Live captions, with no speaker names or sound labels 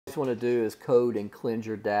want to do is code and cleanse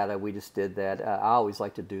your data. We just did that. I always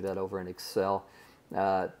like to do that over in Excel.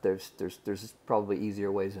 There's probably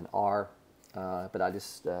easier ways in R, but I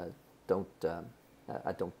just don't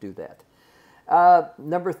I don't do that.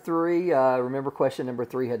 Number 3, remember question number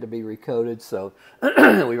 3 had to be recoded, so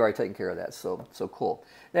we've already taken care of that, so cool.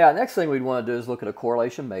 Now, next thing we'd want to do is look at a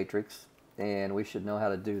correlation matrix, and we should know how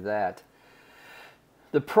to do that.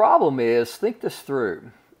 The problem is, think this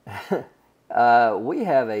through. We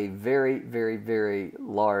have a very, very, very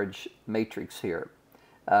large matrix here.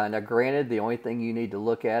 Now, granted, the only thing you need to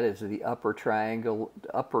look at is the upper triangle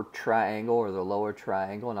or the lower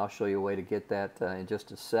triangle, and I'll show you a way to get that in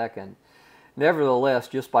just a second. Nevertheless,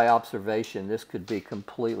 just by observation, this could be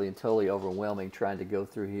completely and totally overwhelming trying to go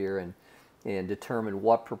through here and determine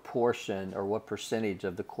what proportion or what percentage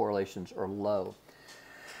of the correlations are low.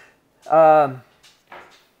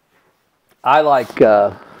 I like,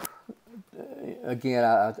 again,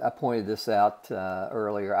 I pointed this out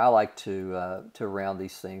earlier, I like to round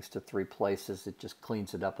these things to 3 places. It just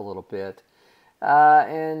cleans it up a little bit.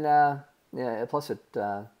 Yeah, plus it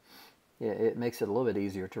makes it a little bit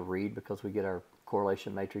easier to read because we get our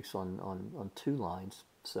correlation matrix on 2 lines.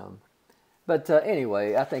 So, but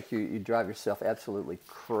anyway, I think you drive yourself absolutely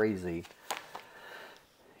crazy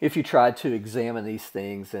if you try to examine these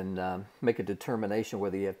things and make a determination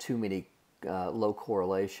whether you have too many low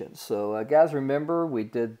correlations. So, guys, remember we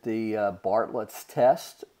did the Bartlett's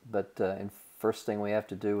test, but first thing we have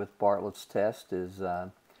to do with Bartlett's test is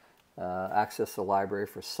access the library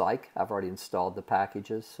for Psych. I've already installed the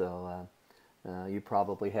packages, so you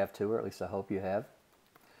probably have too, or at least I hope you have.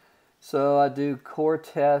 So I do core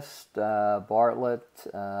test, Bartlett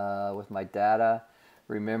with my data.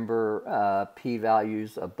 Remember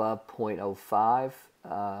p-values above 0.05.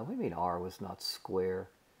 What do you mean R was not square?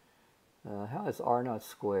 How is R not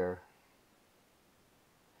square?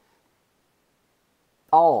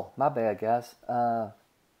 Oh, my bad, guys.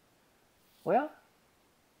 Well,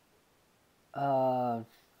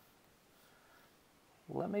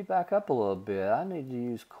 let me back up a little bit. I need to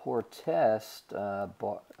use core test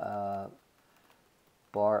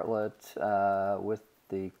Bartlett with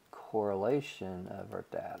the correlation of our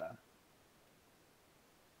data.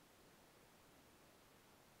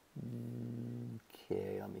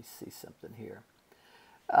 Okay, let me see something here.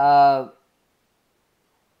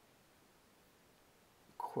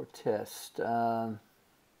 Core test.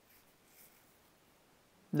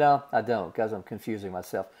 No, I don't, guys. I'm confusing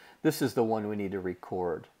myself. This is the one we need to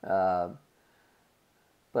record. But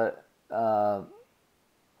the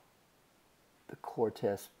core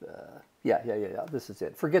test, yeah. This is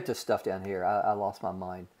it. Forget this stuff down here. I lost my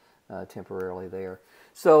mind temporarily there.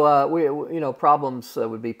 So problems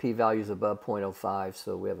would be p-values above 0.05.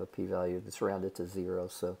 So we have a p-value that's rounded to 0.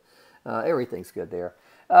 So everything's good there.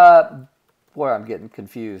 Where I'm getting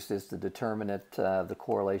confused is the determinant of the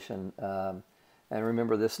correlation. And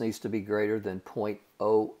remember, this needs to be greater than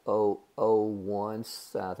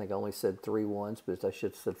 0.0001. I think I only said 3 ones, but I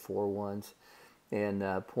should have said 4 ones. And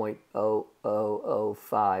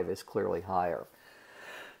 0.0005 is clearly higher.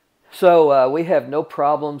 So we have no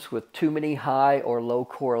problems with too many high or low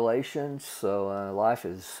correlations. So life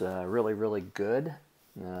is really, really good.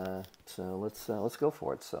 So let's go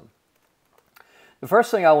for it. So the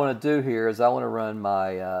first thing I want to do here is I want to run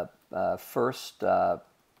my first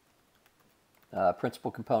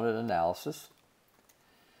principal component analysis,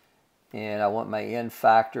 and I want my n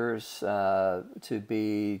factors to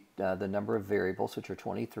be the number of variables, which are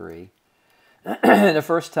 23. The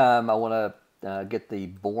first time I want to get the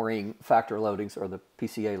boring factor loadings, or the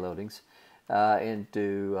PCA loadings, and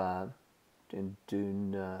do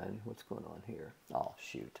none. What's going on here? Oh,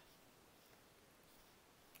 shoot.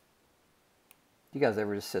 You guys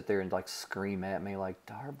ever just sit there and like scream at me like,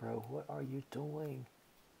 Darbro, what are you doing?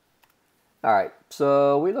 All right,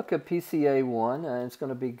 so we look at PCA1, and it's going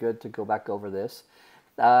to be good to go back over this.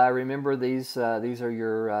 Remember, these are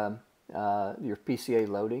your PCA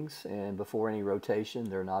loadings, and before any rotation,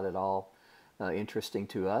 they're not at all interesting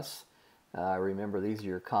to us. Remember, these are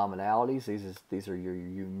your commonalities. These are your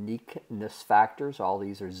uniqueness factors. All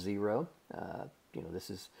these are 0. This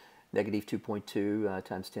is negative 2.2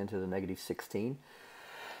 times 10 to the negative 16.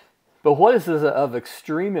 But what is of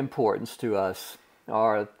extreme importance to us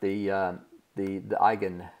are the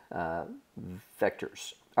eigen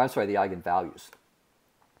vectors. I'm sorry, the eigenvalues,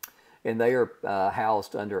 and they are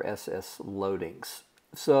housed under SS loadings.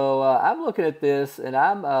 So I'm looking at this, and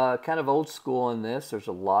I'm kind of old school on this. There's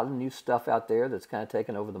a lot of new stuff out there that's kind of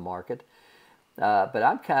taken over the market, but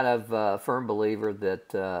I'm kind of a firm believer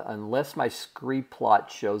that unless my scree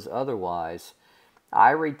plot shows otherwise,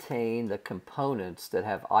 I retain the components that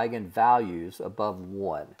have eigenvalues above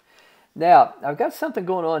 1. Now, I've got something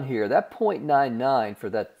going on here. That 0.99 for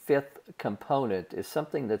that fifth component is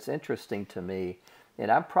something that's interesting to me,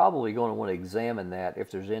 and I'm probably going to want to examine that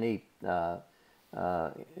if there's any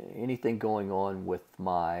anything going on with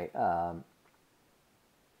my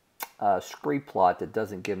scree plot that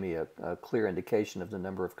doesn't give me a clear indication of the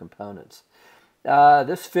number of components.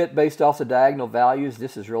 This fit based off the diagonal values.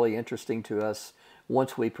 This is really interesting to us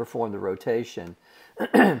once we perform the rotation,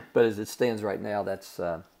 but as it stands right now, that's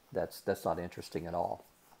not interesting at all.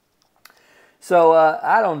 So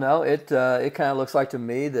I don't know. It kind of looks like to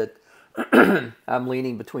me that I'm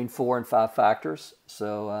leaning between 4 and 5 factors.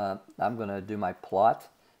 So I'm going to do my plot,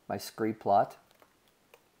 my scree plot.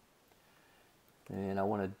 And I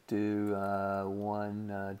want to do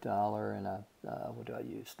 $1 and what do I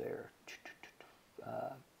use there?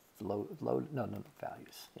 No,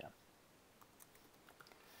 values, yeah.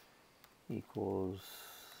 Equals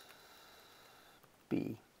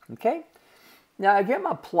B. Okay. Now I get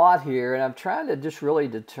my plot here, and I'm trying to just really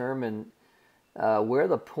determine where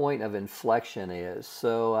the point of inflection is.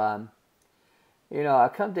 So you know, I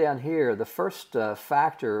come down here. The first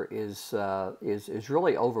factor is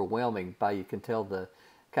really overwhelming. By you can tell the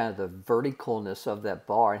kind of the verticalness of that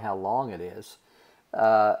bar and how long it is,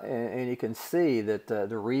 and you can see that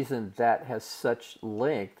the reason that has such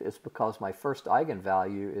length is because my first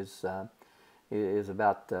eigenvalue is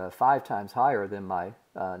about 5 times higher than my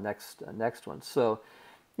next one. So,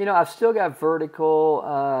 you know, I've still got vertical.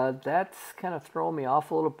 That's kind of throwing me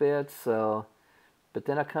off a little bit. So. But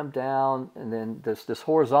then I come down, and then this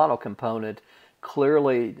horizontal component,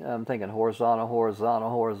 clearly I'm thinking horizontal, horizontal,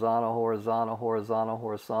 horizontal, horizontal, horizontal,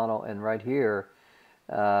 horizontal, and right here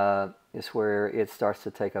is where it starts to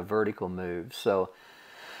take a vertical move. So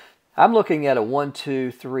I'm looking at a 1,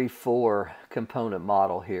 2, 3, 4 component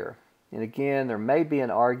model here. And again, there may be an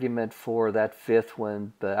argument for that fifth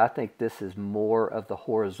one, but I think this is more of the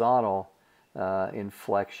horizontal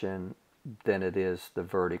inflection than it is the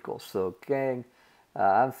vertical. So gang,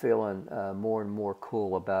 I'm feeling more and more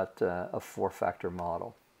cool about a 4-factor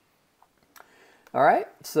model. All right,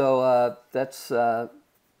 so that's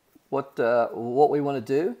what we want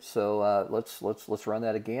to do. So let's run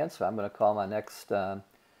that again. So I'm going to call my next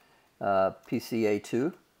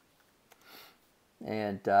PCA2,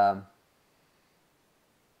 and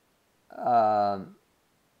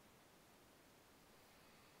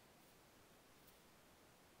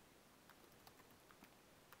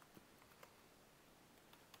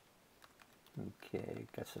okay,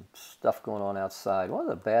 got some stuff going on outside. One of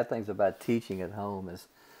the bad things about teaching at home is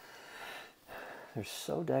there's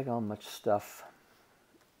so daggone much stuff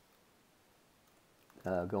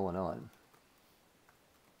going on.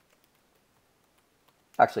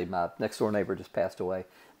 Actually, my next door neighbor just passed away.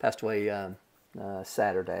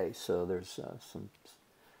 Saturday, so there's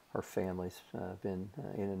her family's been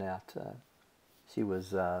in and out. She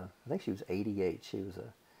was, I think she was 88. She's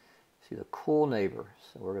a cool neighbor,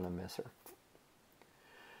 so we're gonna miss her.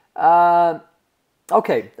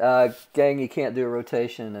 Okay, gang, you can't do a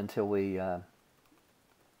rotation until we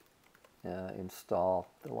install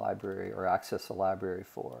the library or access the library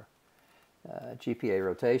for GPA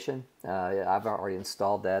rotation. I've already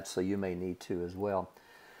installed that, so you may need to as well.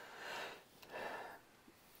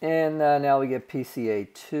 And now we get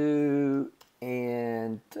PCA2,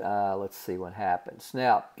 and let's see what happens.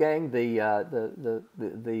 Now, gang, the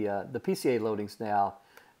PCA loadings now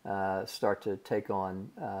start to take on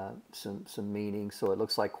some meaning. So it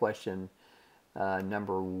looks like question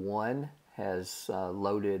number 1 has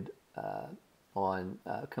loaded on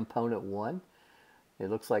component 1. It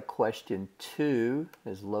looks like question 2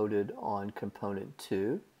 is loaded on component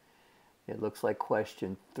 2. It looks like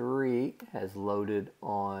question 3 has loaded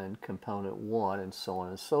on component 1, and so on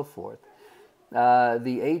and so forth.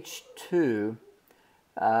 The H2,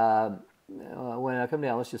 when I come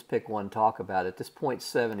down, let's just pick one, talk about it. This point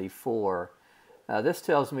 74, this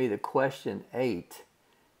tells me that question 8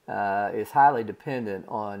 is highly dependent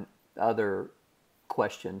on other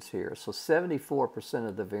questions here. So 74%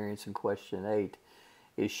 of the variance in question 8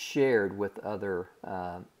 is shared with other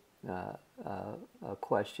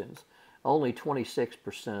questions. Only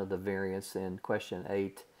 26% of the variance in question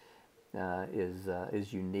 8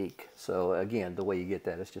 is unique. So again, the way you get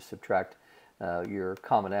that is just subtract your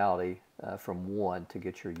commonality from 1 to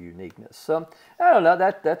get your uniqueness. So I don't know.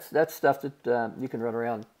 That's stuff that you can run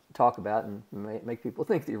around and talk about and make people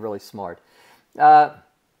think that you're really smart.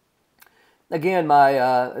 Again,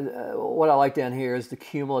 what I like down here is the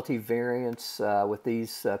cumulative variance with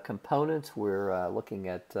these components. We're looking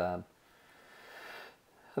at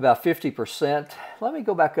about 50%. Let me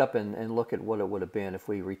go back up and look at what it would have been if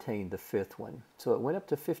we retained the fifth one. So it went up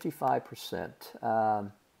to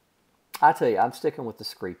 55%. I tell you, I'm sticking with the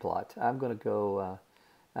scree plot. I'm going to go.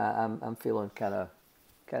 I'm feeling kind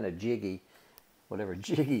of jiggy, whatever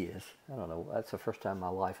jiggy is. I don't know. That's the first time in my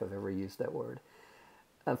life I've ever used that word.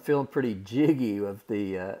 I'm feeling pretty jiggy of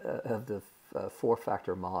the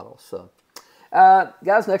four-factor model. So,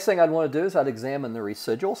 guys, next thing I'd want to do is I'd examine the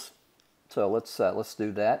residuals. So let's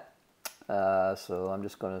do that. So I'm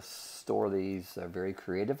just going to store these very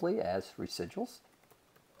creatively as residuals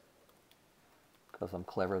because I'm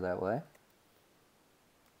clever that way.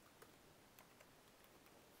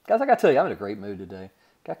 Guys, I got to tell you, I'm in a great mood today.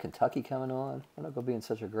 Got Kentucky coming on. I'm not going to be in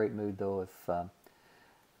such a great mood though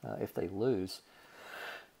if they lose.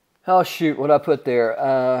 Oh shoot! What I put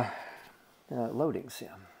there? Loading sim.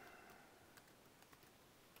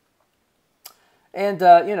 And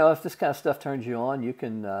you know, if this kind of stuff turns you on, you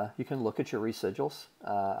can look at your residuals.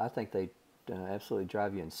 I think they absolutely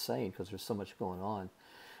drive you insane because there's so much going on.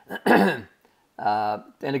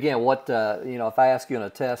 And again, what you know, if I ask you in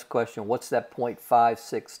a test question, what's that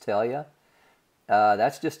 0.56 tell you?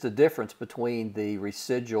 That's just the difference between the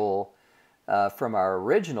residual from our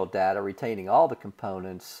original data, retaining all the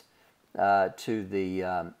components, to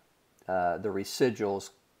the residuals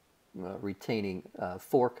retaining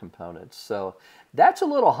 4 components. So that's a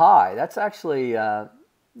little high. That's actually a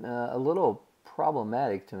little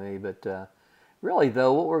problematic to me. But really,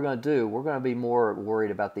 though, what we're going to do, we're going to be more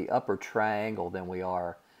worried about the upper triangle than we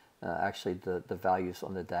are actually the values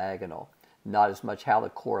on the diagonal. Not as much how the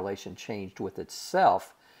correlation changed with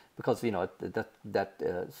itself, because you know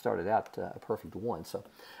that started out a perfect 1.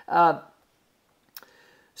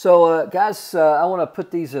 So, guys, I want to put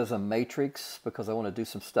these as a matrix because I want to do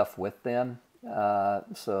some stuff with them.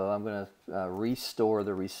 So I'm going to restore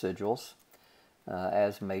the residuals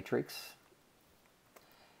as matrix.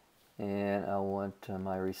 And I want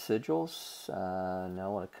my residuals. Now I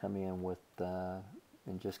want to come in with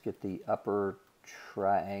and just get the upper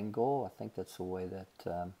triangle. I think that's the way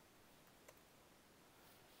that...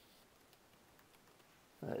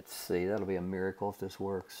 let's see, that'll be a miracle if this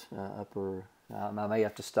works. Upper... I may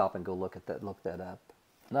have to stop and go look that up.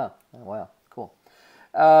 No, oh, wow, cool.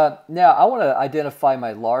 Now I want to identify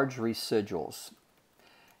my large residuals.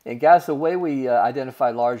 And guys, the way we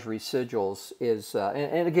identify large residuals is,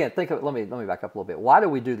 and again, think of it. Let me back up a little bit. Why do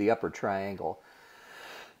we do the upper triangle?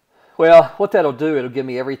 Well, what that'll do, it'll give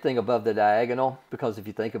me everything above the diagonal, because if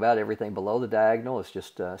you think about it, everything below the diagonal is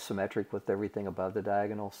just symmetric with everything above the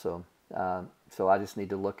diagonal. So I just need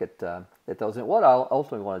to look at those. And what I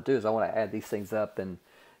ultimately want to do is I want to add these things up and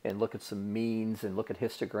look at some means and look at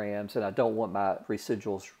histograms. And I don't want my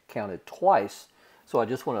residuals counted twice. So I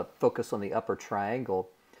just want to focus on the upper triangle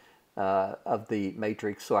of the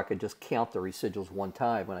matrix so I can just count the residuals one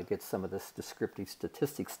time when I get some of this descriptive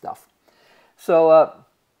statistics stuff. So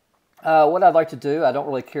what I'd like to do, I don't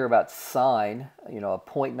really care about sign, you know, a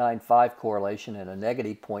 0.95 correlation and a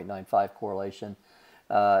negative 0.95 correlation.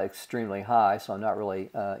 Extremely high, so I'm not really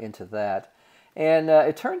into that. And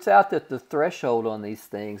it turns out that the threshold on these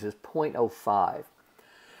things is 0.05.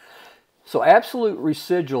 So absolute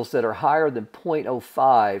residuals that are higher than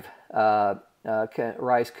 0.05 can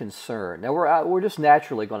rise concern. Now we're just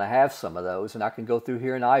naturally going to have some of those, and I can go through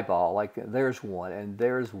here and eyeball, like there's one, and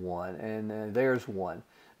there's one, and there's one.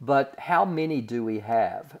 But how many do we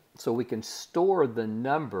have? So we can store the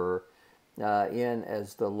number in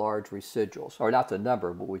as the large residuals, or not the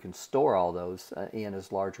number, but we can store all those in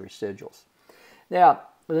as large residuals. Now,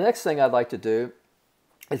 the next thing I'd like to do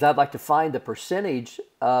is I'd like to find the percentage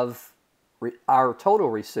of our total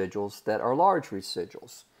residuals that are large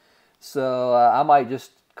residuals. So I might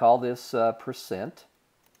just call this percent,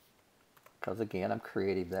 because again, I'm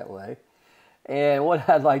creative that way. And what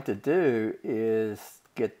I'd like to do is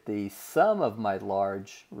get the sum of my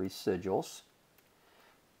large residuals.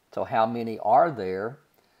 So how many are there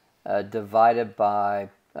divided by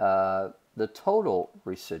the total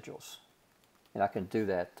residuals. And I can do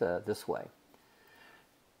that this way.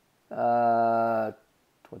 What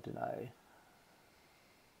did I?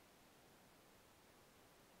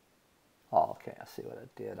 Oh, okay, I see what I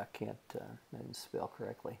did. I didn't spell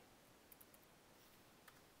correctly.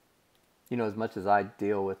 You know, as much as I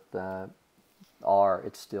deal with R,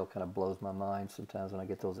 it still kind of blows my mind sometimes when I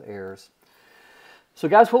get those errors. So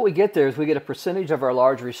guys, what we get there is we get a percentage of our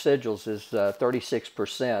large residuals is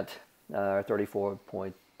 36%, or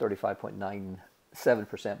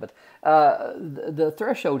 35.97%. But the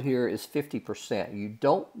threshold here is 50%. You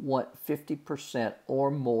don't want 50%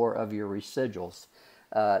 or more of your residuals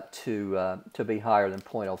to be higher than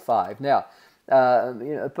 0.05. Now,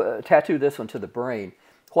 tattoo this one to the brain.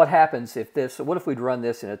 What happens if this? What if we'd run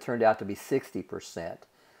this and it turned out to be 60%?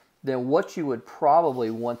 Then what you would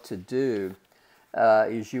probably want to do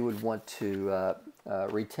is you would want to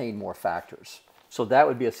retain more factors. So that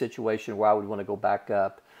would be a situation where I would want to go back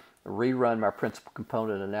up, rerun my principal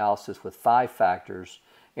component analysis with 5 factors,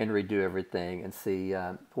 and redo everything and see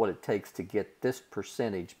what it takes to get this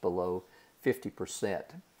percentage below 50%.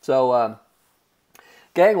 So,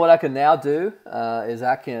 gang, what I can now do is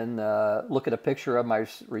I can look at a picture of my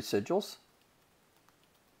residuals.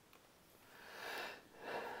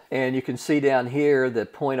 And you can see down here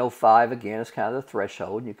that 0.05 again is kind of the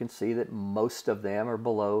threshold. You can see that most of them are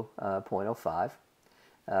below 0.05.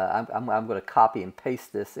 I'm going to copy and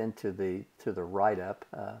paste this into the write-up,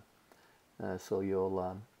 so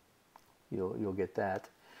you'll get that.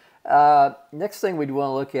 Next thing we'd want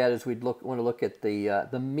to look at is want to look at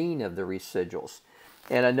the mean of the residuals,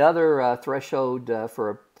 and another threshold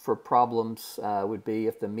for problems would be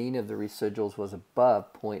if the mean of the residuals was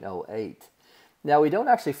above 0.08. Now, we don't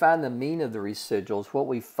actually find the mean of the residuals. What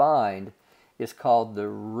we find is called the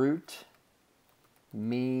root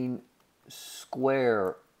mean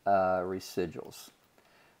square residuals.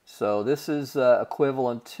 So this is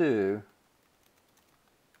equivalent to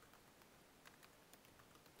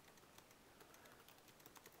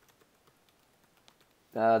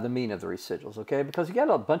the mean of the residuals, okay? Because you got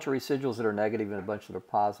a bunch of residuals that are negative and a bunch that are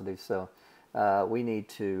positive, so we need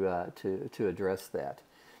to address that.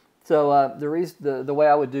 So the way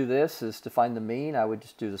I would do this is to find the mean. I would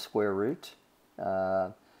just do the square root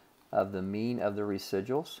of the mean of the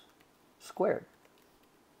residuals squared,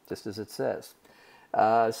 just as it says.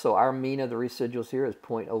 So our mean of the residuals here is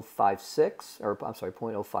 0.056, or I'm sorry,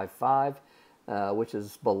 0.055, which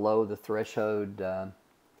is below the threshold of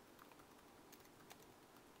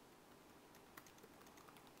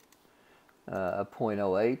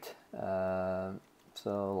 0.08.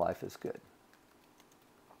 So life is good.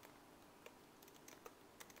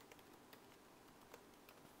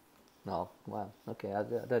 Oh, wow. Okay, I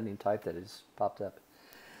didn't even type that. It just popped up.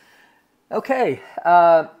 Okay,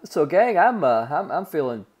 so gang, I'm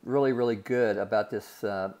feeling really good about this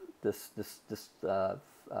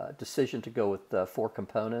decision to go with 4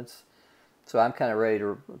 components. So I'm kind of ready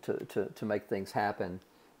to make things happen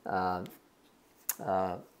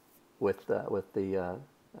with the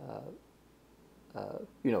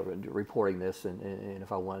reporting this, and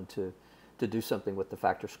if I wanted to do something with the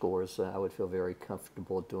factor scores, I would feel very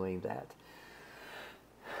comfortable doing that.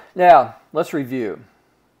 Now, let's review.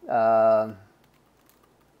 All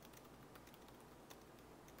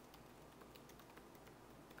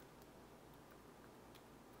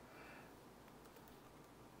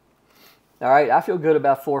right, I feel good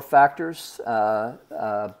about 4 factors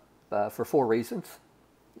for 4 reasons.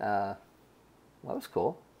 Well, that was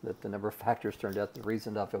cool that the number of factors turned out the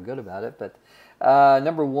reason I feel good about it. But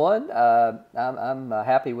number 1, I'm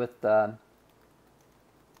happy with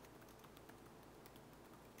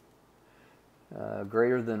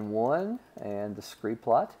greater than 1 and the scree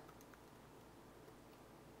plot.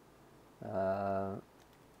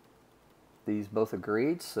 These both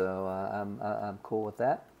agreed, so I'm cool with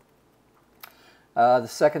that. The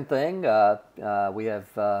second thing, we have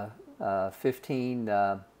 15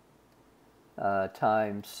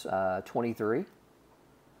 times 23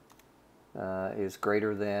 is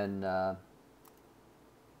greater than,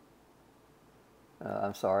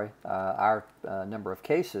 our number of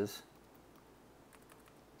cases.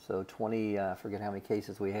 So 20, I forget how many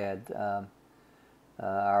cases we had. Well,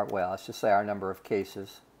 let's just say our number of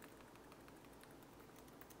cases,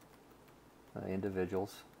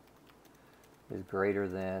 individuals, is greater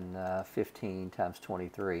than 15 times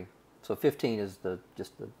 23. So 15 is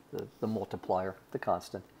just the multiplier, the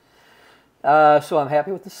constant. So I'm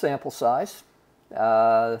happy with the sample size.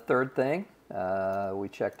 The third thing, we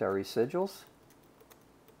checked our residuals.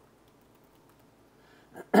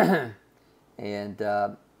 And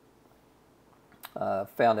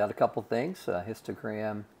found out a couple things.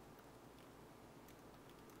 Histogram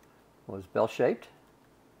was bell-shaped.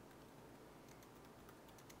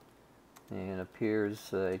 And it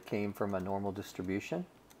appears it came from a normal distribution.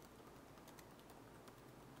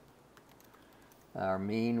 Our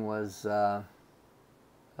mean was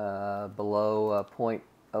below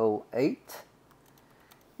 0.08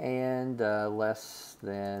 and less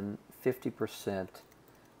than 50%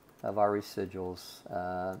 of our residuals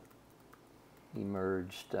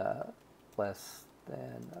emerged less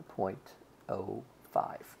than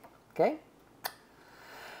 0.05. Okay?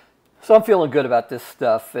 So I'm feeling good about this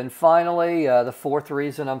stuff. And finally, the fourth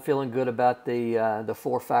reason I'm feeling good about the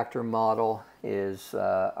four-factor model is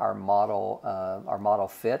our model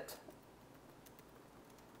fit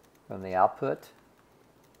from the output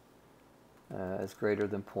is greater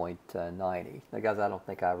than 0.90. Now, guys, I don't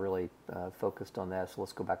think I really focused on that, so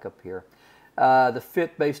let's go back up here. The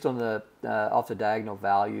fit based on the off the diagonal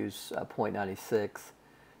values, 0.96.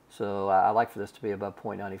 So I like for this to be above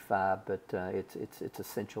 0.95, but it's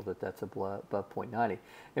essential that that's above 0.90.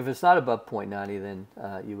 If it's not above 0.90, then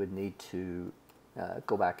you would need to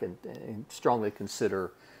go back and strongly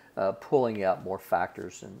consider pulling out more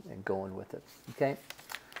factors and going with it. Okay.